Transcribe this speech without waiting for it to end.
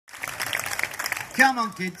Come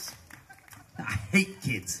on, kids. I hate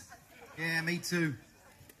kids. Yeah, me too.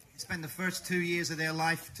 You spend the first 2 years of their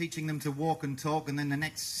life teaching them to walk and talk, and then the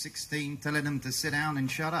next 16 telling them to sit down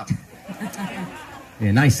and shut up.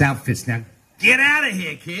 Yeah, nice outfits now. Get out of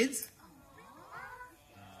here, kids.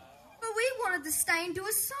 But we wanted to stay and do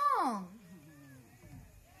a song.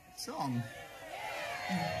 Song?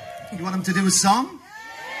 You want them to do a song?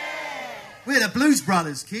 We're the Blues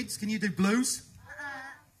Brothers, kids. Can you do blues?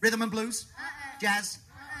 Rhythm and blues? Jazz?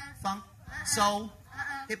 Funk? Soul?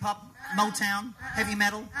 Hip-hop? Motown? Heavy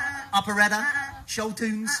metal? Operetta? Show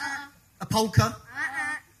tunes? A polka?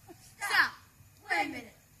 Stop. Wait a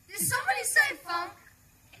minute. Did somebody say funk?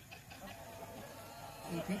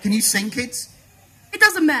 Can you sing, kids? It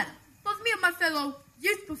doesn't matter. Both me and my fellow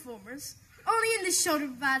youth performers are only in this show to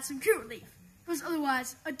provide some comic relief. Because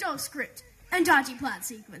otherwise, a dull script and dodgy plot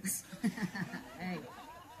sequence. Hey.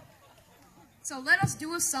 So let us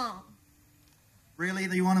do a song. Really?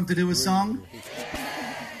 Do you want them to do a song?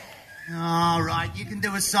 All right, you can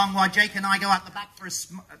do a song while Jake and I go out the back for a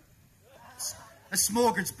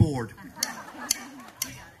smorgasbord.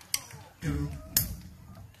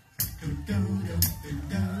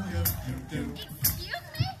 Excuse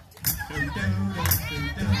me?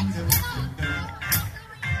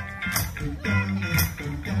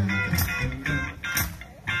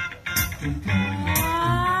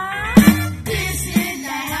 This is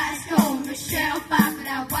that high school, Michelle Pfeiffer,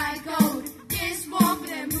 that white gold. This one for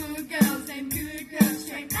them good girls,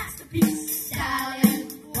 straight masterpiece. Stylin',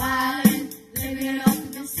 wildin', living it up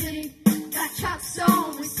in the city. Got shots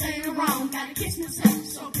on, we say it wrong, gotta kiss myself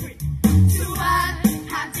so pretty. Too hot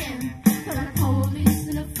damn. Call the police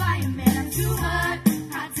and the fireman. I'm too hot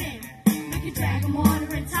damn. Make you drag 'em on to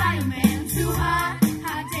retirement. I'm too hot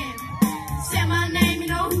damn. Say my name, you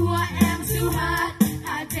know who I am. Too hot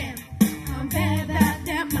damn. I'm bad about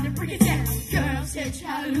that money, bring it down. Girls say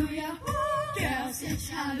hallelujah. Girls say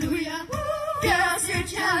hallelujah. Girls say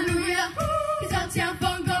hallelujah. 'Cause uptown